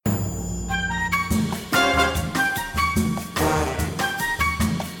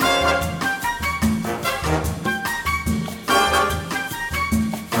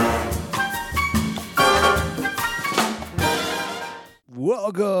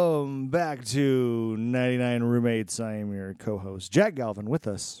Welcome back to 99 Roommates. I am your co-host, Jack Galvin. With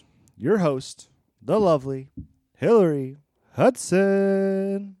us, your host, the lovely Hillary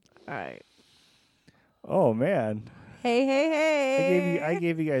Hudson. All right. Oh, man. Hey. I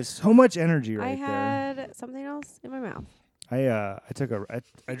gave you guys so much energy right I there. had something else in my mouth. I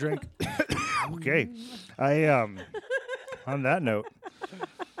drank. Okay. On that note.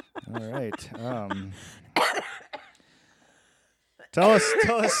 All right. Tell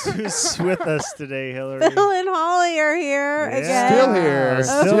us who's with us today, Hillary. Phil and Holly are here Yeah. again. Still here.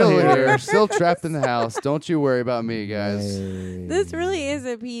 Still Still here. here. Still trapped in the house. Don't you worry about me, guys. This really is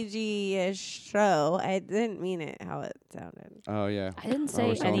a PG-ish show. I didn't mean it how it sounded. Oh, yeah. I didn't we're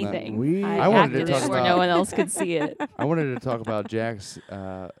say selling that. anything. I wanted to acted talk it where about- no one else could see it. I wanted to talk about Jack's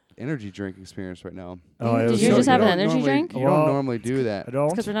energy drink experience right now. Oh, it Did was you so just have good. an energy normally, drink? You Well, don't normally do that. I don't.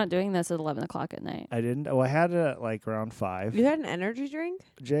 Because we're not doing this at 11 o'clock at night. I didn't. Well, I had it at like around 5. You had an energy drink?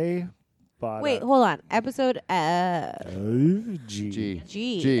 Jay bought Wait, hold on. Episode G. G.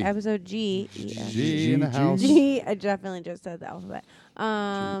 G. Episode G. G in the house. G. I definitely just said the alphabet.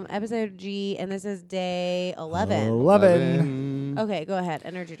 Episode G, and this is day 11. 11. Okay, go ahead.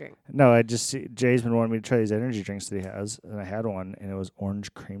 Energy drink. No, Jay's been wanting me to try these energy drinks that he has, and I had one, and it was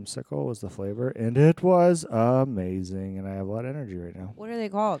orange creamsicle was the flavor, and it was amazing, and I have a lot of energy right now. What are they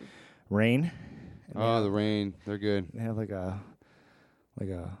called? Rain. And Oh, the rain. They're good. they have like a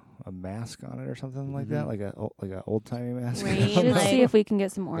mask on it or something like that, like a old timey mask. Rain, We should like- see if we can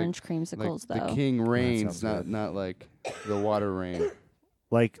get some Like- orange creamsicles, Like though. the king rains, sounds good. not like the water rain.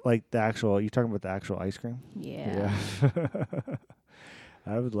 like the actual. You talking about the actual ice cream? Yeah.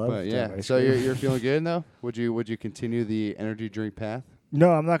 I would love. But to yeah, have ice so cream. you're feeling good though? Would you continue the energy drink path?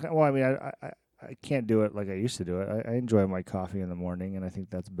 No, I'm not gonna. Well, I mean, I can't do it like I used to do it. I enjoy my coffee in the morning, and I think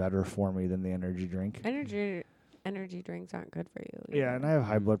that's better for me than the energy drink. Energy drinks aren't good for you. Yeah, and I have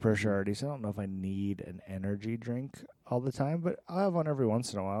high blood pressure already, so I don't know if I need an energy drink all the time. But I'll have one every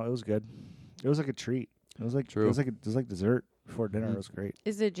once in a while. It was good. It was like a treat. It was like True. It was like dessert before dinner. Mhm. It was great.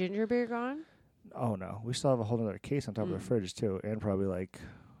 Is the ginger beer gone? Oh no, we still have a whole other case on top of the Mm. fridge too, and probably like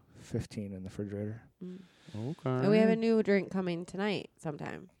 15 in the refrigerator. Okay. And we have a new drink coming tonight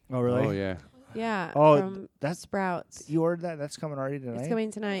sometime. Oh really? Oh yeah. Yeah. Oh, from that's Sprouts. You ordered that? That's coming already tonight. It's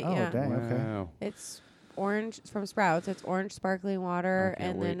coming tonight. Oh, yeah. dang. Okay. Wow. It's orange it's from Sprouts. It's orange sparkling water I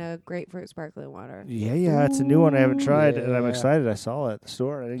can't and then a grapefruit sparkling water. Yeah, it's a new one I haven't tried, and I'm yeah. excited. I saw it at the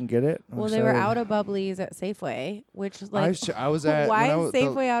store. I didn't get it. I'm Well, they were excited. out of bubblies at Safeway, which I was at why when I is was,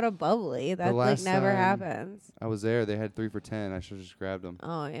 Safeway out of bubbly? That like last never time- happens. I was there. They had 3 for $10. I should have just grabbed them.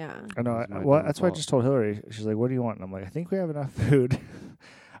 Oh yeah. I know. That's my Well, that's why I downfall. just told Hillary. She's like, "What do you want?" And I'm like, "I think we have enough food."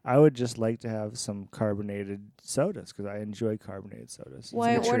 I would just like to have some carbonated sodas because I enjoy carbonated sodas. It's Well,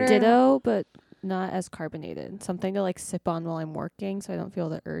 a I good treat. ordered- Ditto, but not as carbonated. Something to like sip on while I'm working, so I don't feel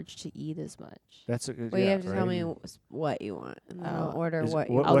the urge to eat as much. That's a good. Well, you yeah, have to tell right? me what you want, and then Oh. I'll order Is- what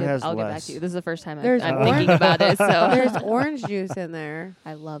you what- want. has I'll get back less? to you. This is the first time There's I'm orange- thinking about it, so There's orange juice in there,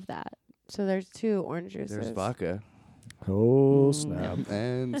 I love that. so there's 2 orange juices. There's vodka. Oh snap!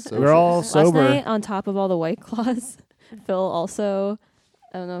 And We're all Last sober. night, on top of all the White Claws, Phil also,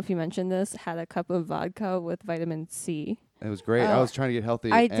 I don't know if you mentioned this, had a cup of vodka with vitamin C. It was great. I Oh, was trying to get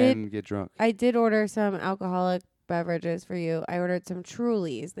healthy I and did- get drunk. I did order some alcoholic beverages for you. I ordered some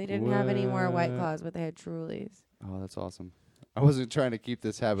Trulies. They didn't have any more White What? Claws, but they had Trulies. Oh, that's awesome. I wasn't trying to keep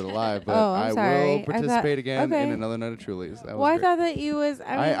this habit alive, but Oh, I'm I sorry. I will thought- participate again okay. in another night of Trulies. That Well, I was great. thought that you was.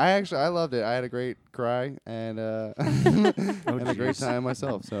 I mean, I loved it. I had a great cry and and a great jeez. time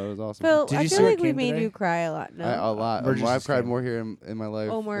myself. So it was awesome. Phil, Did I you see feel what like we came made today? you cry a lot. No, A lot. Emergency I've cried scan. more here in my life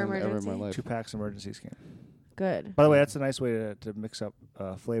Oh, more than ever in emergency? my life. 2 packs emergency scan. good. By the way, that's a nice way to mix up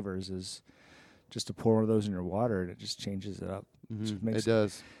flavors. Is just to pour one of those in your water, and it just changes it up. Mhm. makes- It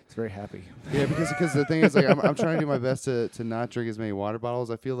does. It's very happy. Yeah, because the thing is, like, I'm trying to do my best to not drink as many water bottles.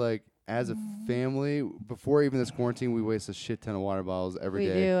 I feel like as a family, before even this quarantine, we waste a shit ton of water bottles every We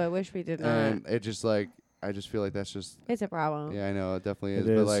day. do. I wish we did not. And it just like I just feel like that's just It's a problem. yeah, I know it definitely is.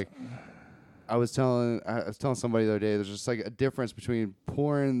 It But is. like I was telling somebody the other day, there's just like a difference between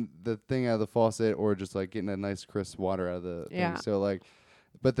pouring the thing out of the faucet or just like getting a nice crisp water out of the Yeah. thing. So like,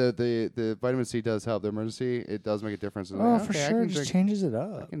 but the vitamin C does help. The emergency, it does make a difference. And Oh, like, for okay, I sure, can it just drink- changes it I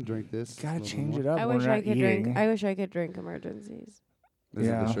up. can drink this. Gotta a little change more. it up. I when wish we're I not could eating. drink. I wish I could drink emergencies. Is it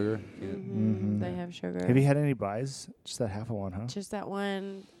Yeah. the sugar? Yeah. Mhm. They have sugar. Have you had any buys? Just that half of one, huh? Just that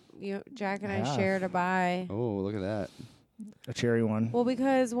one. Jack and I Half. shared a buy. Oh, look at that. A cherry one. Well,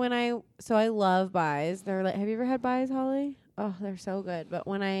 because I love buys. They're like, have you ever had buys, Holly? Oh, they're so good. But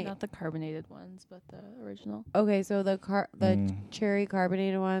when Not the carbonated ones, but the original. okay, so the Mm. cherry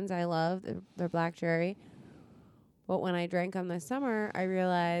carbonated ones I love. They're black cherry. But when I drank them this summer, I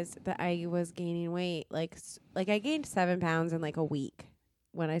realized that I was gaining weight. Like I gained 7 pounds in like a week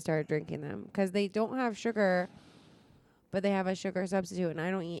when I started drinking them, because they don't have sugar, but they have a sugar substitute, and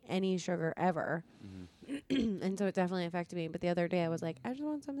I don't eat any sugar ever. And so it definitely affected me. But the other day I was like, I just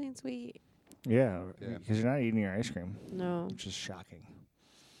want something sweet. Yeah, Yeah. because you're not eating your ice cream, No. which is shocking.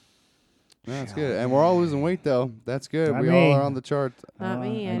 No, that's good. And we're all losing weight, though. That's good. Not we me. all are on the chart. Not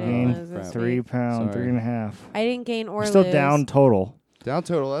me. I I didn't gained lose this 3 week. pounds, Sorry. 3.5. I didn't gain or We're still lose. down total. Down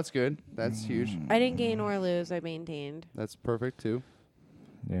total. That's good. That's huge. I didn't gain or lose. I maintained. That's perfect, too.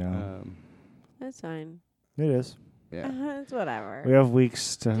 Yeah, That's fine. it is. Yeah. It's whatever. We have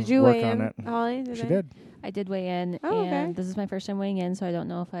weeks to Did you work weigh on in, it. Holly? She did. I did weigh in, Oh, okay. and this is my first time weighing in, so I don't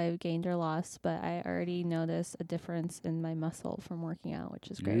know if I've gained or lost, but I already noticed a difference in my muscle from working out, which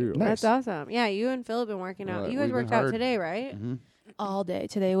is great. Yeah. That's Nice. awesome. Yeah, you and Phil have been working out. Well, You guys we've worked been out hard. today, right? Mm-hmm. All day.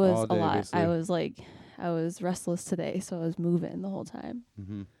 Today was All day, a lot. basically. I was restless today, so I was moving the whole time.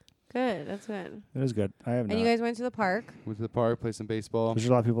 Mm-hmm. Good. That's good. It was good. I have And not. you guys went to the park? Went to the park, played some baseball. Was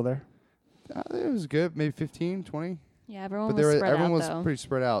there a lot of people there? It was good. Maybe 15, 20. Yeah, everyone But was spread everyone out, was though. pretty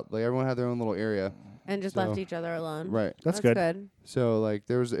spread out. Like, everyone had their own little area. And just So- left each other alone. Right. That's good. So, like,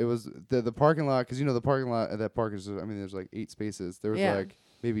 it was the parking lot, because, the parking lot at that park is, there's like 8 spaces. There was Yeah. like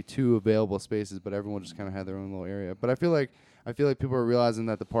maybe 2 available spaces, but everyone just kind of had their own little area. But I feel like people are realizing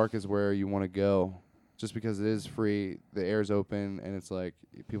that the park is where you want to go, just because it is free, the air's open, and it's like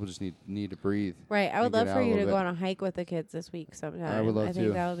people just need to breathe. Right. I would And get love out for a you to little go bit. on a hike with the kids this week sometime. I would love I think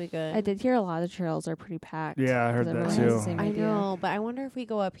to. that would be good. I did hear a lot of trails are pretty packed. Yeah, I heard 'cause that everyone has the too. same I idea. know, but I wonder if we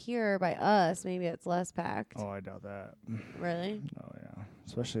go up here by us, maybe it's less packed. Oh, I doubt that. Really? Oh, yeah.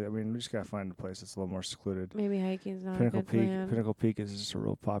 Especially, we just got to find a place that's a little more secluded. Maybe hiking's not Pinnacle a good Peak. plan. Pinnacle Peak is just a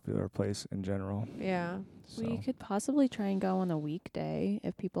real popular place in general. Yeah. So. We could possibly try and go on a weekday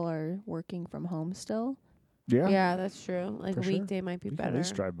if people are working from home still. Yeah. Yeah, that's true. Like For a sure. weekday might be You can better. at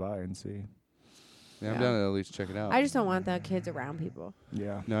least drive by and see. Yeah, I'm Yeah. down to at least check it out. I just don't want the kids around people.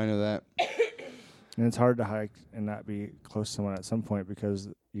 Yeah. No, I know that. And it's hard to hike and not be close to someone at some point because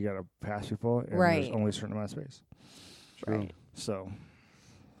you got to pass people and Right. there's only a certain amount of space. True. Right. So.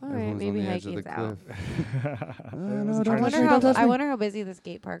 All right, Everyone's maybe on the edge of hiking's the out. cliff. I no, wasn't don't trying I to wonder touch me, how don't touch I me. wonder how busy the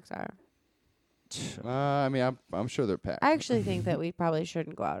skate parks are. I'm sure they're packed. I actually think that we probably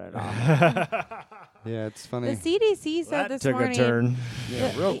shouldn't go out at all. Yeah, it's The funny. CDC said That this took morning. a turn.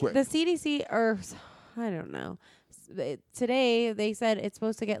 Yeah, real quick. The CDC, or I don't know. Today they said it's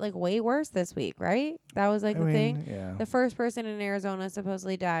supposed to get like way worse this week, right? That was like I the mean, thing. Yeah. The first person in Arizona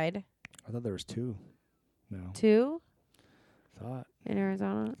supposedly died. I thought there was 2. No. 2 Thought in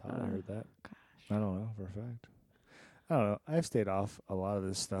Arizona. I Oh. heard that. I don't know for a fact. I don't know. I've stayed off a lot of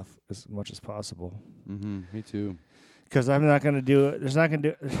this stuff as much as possible Mm-hmm. Me too. because I'm not going to do it. They're not going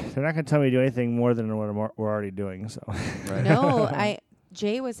to tell me to do anything more than what we're already doing. So Right. No,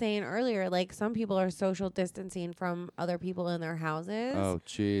 Jay was saying earlier, like some people are social distancing from other people in their houses. Oh,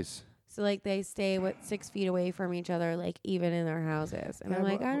 jeez. So like they stay 6 feet away from each other, like even in their houses. And Yeah, I'm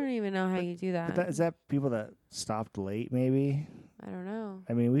like, but- I don't even know how you do that. is that people that stopped late? Maybe. I don't know.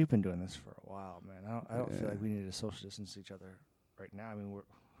 I mean, we've been doing this for a while, man. I don't feel Yeah. like we need to social distance each other right now. I mean,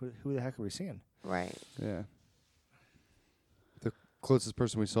 who the heck are we seeing? Right. Yeah. The closest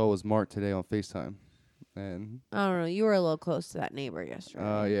person we saw was Mark today on FaceTime. And, I don't know. You were a little close to that neighbor yesterday.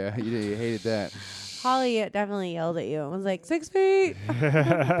 yeah, you hated that. Holly definitely yelled at you. I was like, 6 feet.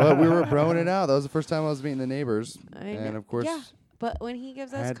 But we were broing it out. That was the first time I was meeting the neighbors. I And, know. of course, Yeah. But when he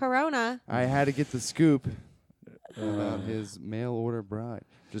gives us Had- Corona, I had to get the scoop about his mail order bride.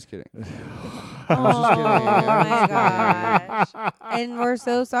 Just kidding. oh kidding. my I'm just gosh. And we're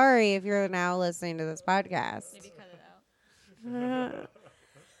so sorry if you're now listening to this podcast.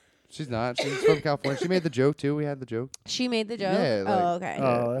 She's not. She's from California. She made the joke, too. We had the joke. She made the joke? Yeah, like- oh, okay.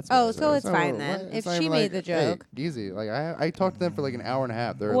 Oh, that's Oh, what so it it's is. fine Oh, then. what? If It's not she even made like, the hey, joke. easy. Like, I talked to them for like an hour and a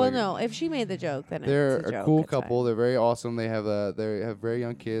half. They're Well, like no. If she made the joke, then They're it's a joke. cool It's fine. couple. They're very awesome. They have very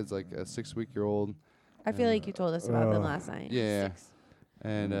young kids, like a 6-week-old. I feel like you told us about them Oh. last night. Yeah.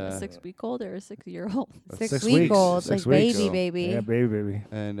 And A 6-week-old or a 6-year-old? 6 week old, like 6 weeks. baby, baby. Yeah, baby.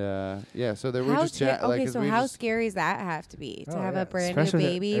 yeah, so they were How just chat. Like, okay, 'cause so we how just, scary does that have to be to Oh, have yeah. a brand Especially new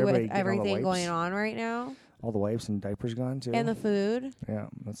with baby everybody with getting all the everything wipes. going on right now All the wipes and diapers gone too. and the food? Yeah,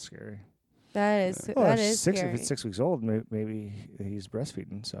 that's scary. That is Well, that if is six, scary. if it's 6 weeks old, maybe he's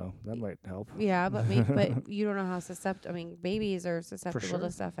breastfeeding, so that might help. Yeah, but but you don't know how susceptible. I mean, babies are susceptible sure.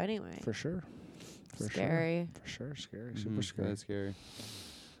 to stuff anyway. For sure. For Scary. Sure. For sure. Scary. Mhm, Super scary. That's scary.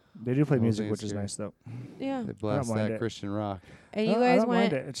 They do play Whole music, thing's which is scary. nice though. Yeah. They blast mind that it. Christian rock. And you I guys don't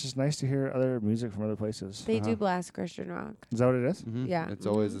mind went. it. It's just nice to hear other music from other places. They do Uh-huh. blast Christian rock. Is that what it is? Mhm. Yeah. It's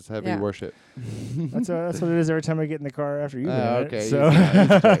always Mhm. it's heavy Yeah. worship. That's what it is every time I get in the car after you. Okay. So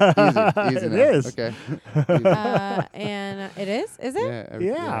Easy, easy it now. is. Okay. And it is? Is it?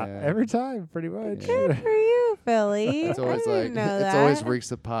 Yeah. Every time, pretty much. Good for you, Philly. It's always I like didn't know it's always that. reeks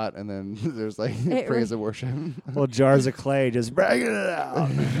the pot, and then there's like It praise and worship. Well, jars of clay, just bringing it out.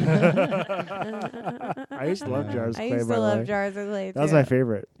 I used to love jars of I clay. used by to the love way. jars of clay. That was too. my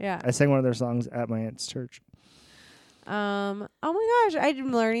favorite. Yeah. I sang one of their songs at my aunt's church. Oh my gosh,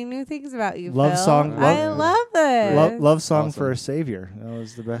 I'm learning new things about you. Love Phil. song- I love- love this. Love song Awesome. for a savior. That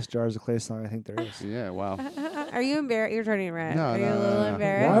was the best jars of clay song I think there is. Yeah. Wow. Are you embarrassed? You're turning red. No, Are you no, a no, little no.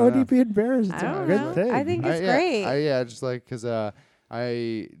 embarrassed? Why would he be embarrassed? It's I a don't good know. thing. I think it's yeah, great. Yeah, just like because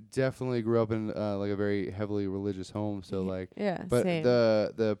I definitely grew up in like a very heavily religious home, so like. Yeah, But same.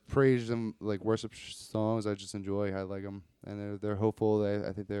 the praise and like worship songs, I just enjoy. I like them, and they're hopeful.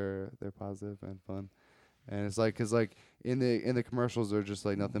 I think they're positive and fun. And it's like, cause like in the commercials, they're just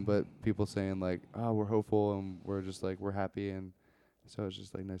like nothing but people saying like, "Oh, we're hopeful and we're just like we're happy," and so it's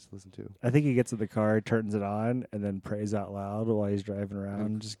just like nice to listen to. I think he gets in the car, turns it on, and then prays out loud while he's driving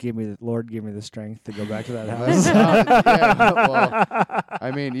around. Just Lord, give me the strength to go back to that house. Yeah, well, I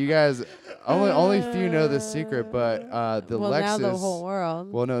mean, you guys only few know this secret, but the well, Lexus. now the whole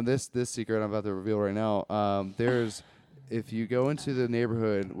world. Well, no, this secret I'm about to reveal right now. There's if you go into the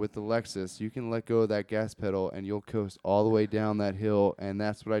neighborhood with the Lexus, you can let go of that gas pedal and you'll coast all the way down that hill. And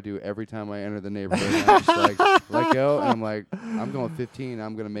that's what I do every time I enter the neighborhood. I'm just like, let go. And I'm like, I'm going 15.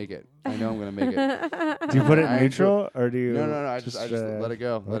 I'm going to make it. I know I'm going to make it. Do you put it I in neutral or do you? No. I just let it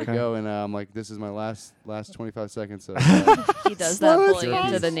go. Let it okay. go. And I'm like, this is my last 25 seconds. So, He does that Slow as pulling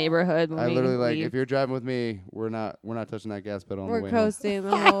into the neighborhood when I we literally like, leave. if you're driving with me, we're not touching that gas pedal on We're the way home. coasting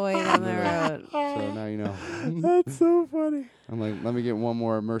the whole way down the road. So now you know. That's so funny. I'm like, let me get one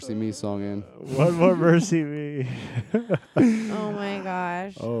more Mercy Me song in. One more mercy me. Oh my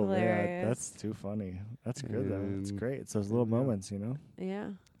gosh. Oh hilarious. man, that's too funny. That's good though. It's And- great. It's those little moments, you know. Yeah.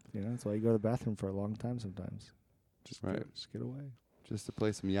 That's why you go to the bathroom for a long time sometimes. Just Right. just get away. Just to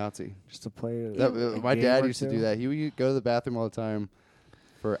play some Yahtzee. Just to play. My game dad or used to two. do that. He would go to the bathroom all the time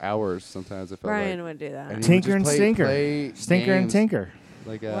for hours sometimes. It felt Brian like. would do that. And he would Tinker just and play- Stinker. play Stinker and games, Tinker.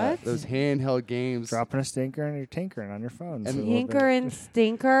 Like What? those handheld games. Dropping a stinker and you're tinkering on your phone. And for a little Tinker bit. and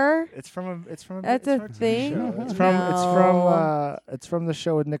Stinker. It's from a. It's from a. That's it's a from TV thing? show. No. It's from the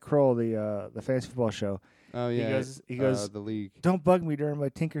show with Nick Kroll, the fantasy football show. Oh yeah. He goes. the league. Don't bug me during my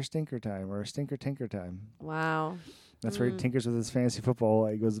Tinker Stinker time or Stinker Tinker time. Wow. That's where he tinkers with his fantasy football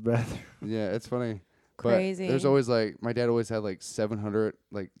while he goes to the bathroom. Yeah, it's funny. Crazy. But there's always like my dad always had like 700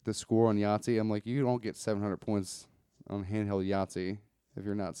 like the score on Yahtzee. I'm like, you don't get 700 points on handheld Yahtzee if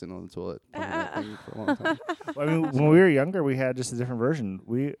you're not sitting on the toilet playing that thing for a long time. Well, I mean, when we were younger, we had just a different version.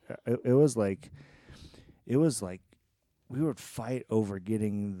 It was like we would fight over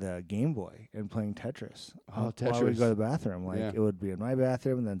getting the Game Boy and playing Tetris. Oh, While we Tetris. go to the bathroom, like Yeah. it would be in my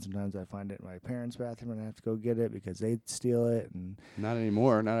bathroom, and then sometimes I find it in my parents' bathroom, and I have to go get it because they'd steal it. And Not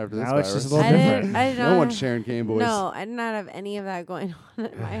anymore. Not after this Now it's virus. just a little I different. didn't. I did No not one's have- sharing Game Boys. No, I did not have any of that going on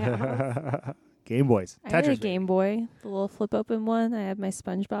at my house. Game Boys, I had a Tetris. Game Boy, the little flip open one. I had my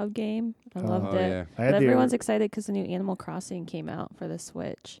SpongeBob game. I loved Oh it. yeah. I had But the everyone's excited because the new Animal Crossing came out for the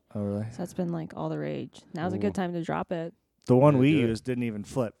Switch. oh really? So that's been like all the rage. Now's a Ooh. good time to drop it. The one Yeah, we do it. used didn't even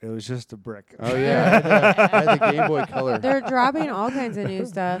flip. It was just a brick. Oh yeah. I had the Game Boy Color. They're dropping all kinds of new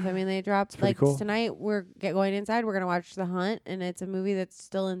stuff. I mean, they dropped pretty like cool. tonight. We're going inside. We're gonna watch The Hunt, and it's a movie that's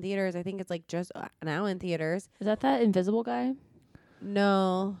still in theaters. I think it's like just now in theaters. Is that Invisible guy?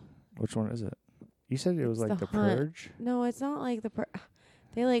 No, Which one is it? You said it was It's like The the Hunt. Purge. no, it's not like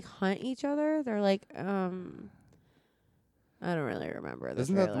they like hunt each other. They're like I don't really remember. The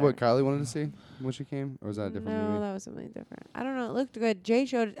Isn't that trailer. what Kylie wanted to see when she came, or was that a different no, movie? that was something different. I don't know. It looked good. Jay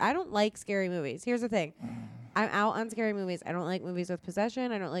showed it. I don't like scary movies. Here's the thing. I'm out on scary movies. I don't like movies with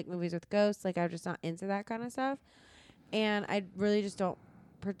possession. I don't like movies with ghosts. Like, I'm just not into that kind of stuff. And I really just don't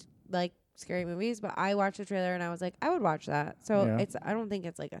like scary movies. But I watched the trailer and I was like, I would watch that. So Yeah. I don't think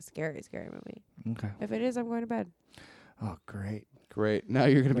it's like a scary movie. Okay. If it is, I'm going to bed. Oh, great. Great. Now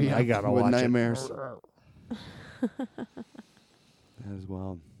you're gonna be I up gotta with watch nightmares. it. That is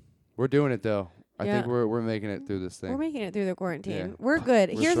wild. We're doing it though. I think Yeah. we're making it through this We're thing. making it through the quarantine. Yeah. We're good.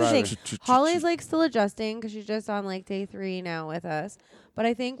 We're Here's the thing. striving. Holly's like still adjusting because she's just on like day 3 now with us. But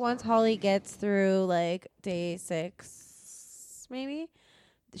I think once Holly gets through like day 6, maybe,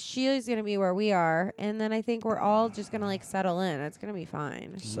 she is going to be where we are. And then I think we're all just going to like settle in. It's going to be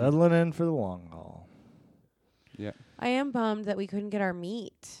fine. Settling in for the long haul. Yeah. I am bummed that we couldn't get our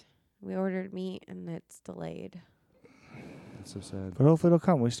meat. We ordered meat and it's delayed. That's so sad. But hopefully it'll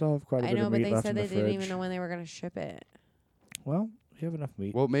come. We still have quite a I bit know, of but meat they left said in they the didn't fridge. even know when they were going to ship it. Well, you have enough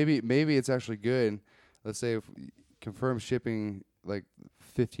meat. Well, maybe it's actually good. Let's say if we confirm shipping like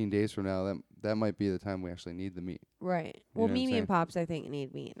 15 days from now, that might be the time we actually need the meat. Right. You Well, know what I'm Mimi saying? and Pops, I think,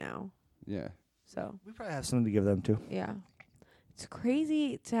 need meat now. Yeah. So, We probably have something to give them too. yeah. It's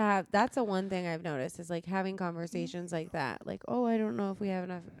crazy to have. That's the one thing I've noticed is like having conversations like that. Like, oh, I don't know if we have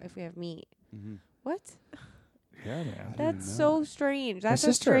meat. Mm-hmm. What? Yeah, man. That's no. so strange. That's a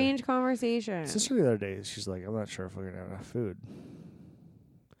sister- strange conversation. Sister the other day, she's like, I'm not sure if we're gonna have enough food.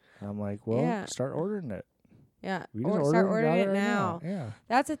 And I'm like, well, Yeah. start ordering it. Yeah. We just Or start order ordering it right now. Yeah.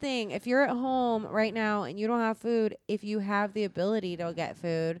 That's the thing. If you're at home right now and you don't have food, if you have the ability to get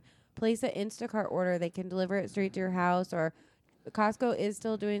food, place an Instacart order. They can deliver it straight to your house. Or Costco is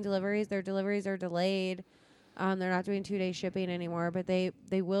still doing deliveries. Their deliveries are delayed. They're not doing 2-day shipping anymore, but they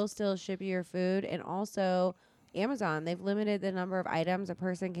will still ship you your food. And also Amazon, they've limited the number of items a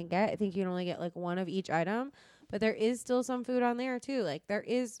person can get. I think you can only get like one of each item, but there is still some food on there too. Like there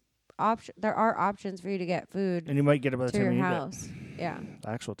are options for you to get food And you might get it by the to time your you need house. Yeah. it. The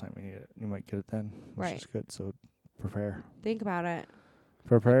actual time you need it. You might get it then, which Right. is good. So prepare. Think about it.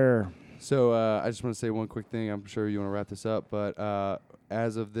 Prepare. So I just want to say one quick thing. I'm sure you want to wrap this up, but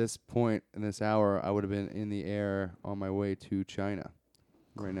as of this point in this hour, I would have been in the air on my way to China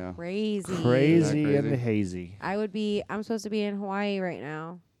right now. Crazy. Crazy and crazy? hazy. I'm supposed to be in Hawaii right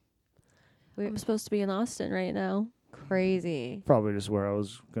now. I'm supposed to be in Austin right now. Crazy. Probably just where I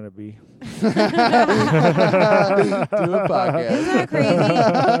was going to be. Do a podcast. Isn't that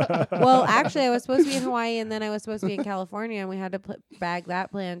crazy? Well, actually, I was supposed to be in Hawaii, and then I was supposed to be in California, and we had to bag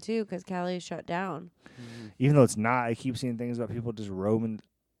that plan, too, because Cali shut down. Even though it's not, I keep seeing things about people just roaming.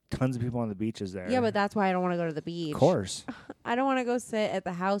 Tons of people on the beaches there. Yeah, but that's why I don't want to go to the beach. Of course. I don't want to go sit at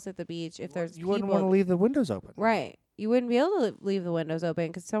the house at the beach if there's You wouldn't people. want to leave the windows open. Right. You wouldn't be able to leave the windows open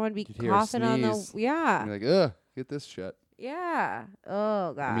because someone would be You'd hear a coughing on the... sneeze. Yeah. You're like, ugh, get this shut. Yeah.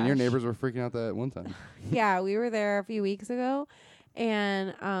 Oh, gosh. I mean, your neighbors were freaking out that one time. Yeah, we were there a few weeks ago,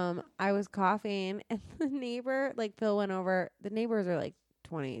 and I was coughing, and the neighbor, like Phil went over. The neighbors are like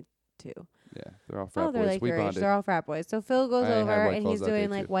 22. Yeah, they're all frat They're boys. like we your age. bonded. They're all frat boys. So Phil goes I had over White and Claws he's that day doing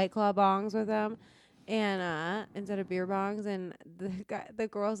like too. White Claw bongs with them, and instead of beer bongs, and the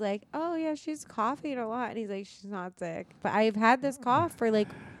girl's like, "Oh yeah, she's coughing a lot," and he's like, "She's not sick," but I've had this cough for like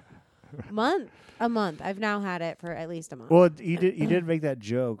a month. I've now had it for at least a month. Well, you did make that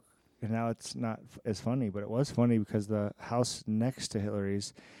joke, and now it's not as funny, but it was funny because the house next to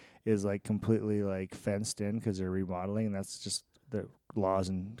Hillary's is like completely like fenced in because they're remodeling, and that's just the laws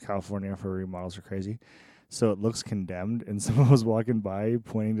in California for remodels are crazy. So it looks condemned, and someone was walking by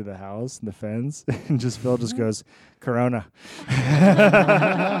pointing to the house and the fence, and Phil just goes, "Corona."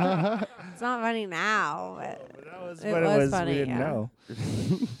 It's not funny now, but It was was funny, we didn't yeah. know.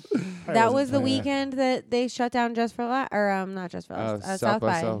 that was the weekend that they shut down Just for not Just for South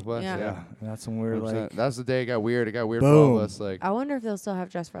by Southwest, Yeah. Yeah, and that's when we were 100%. like, That's the day it got weird. It got weird for all Boom. of us. Like, I wonder if they'll still have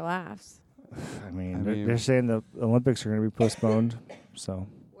Just for Laughs. I mean, I mean- they're saying the Olympics are going to be postponed. So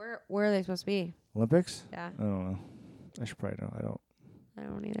Where are they supposed to be? Olympics? Yeah, I don't know. I should probably know. I don't. I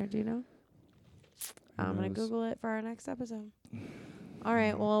don't either. Do you know? Who I'm gonna knows? Google it for our next episode. All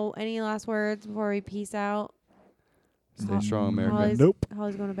right. Well, any last words before we peace out? stay strong, America. Holly's, Nope.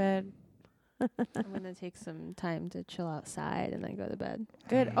 Holly's going to bed. I'm gonna take some time to chill outside and then go to bed.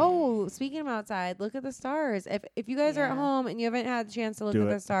 Good. Oh, speaking of outside, look at the stars. If you guys are at Yeah. home and you haven't had the chance to look Do at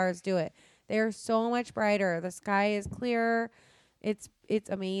it. the stars, do it. They are so much brighter. The sky is clear. It's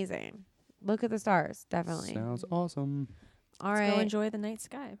amazing. Look at the stars. Definitely. Sounds awesome. All Let's right. go enjoy the night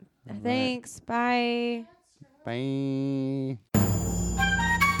sky. Thanks. Bye. Bye.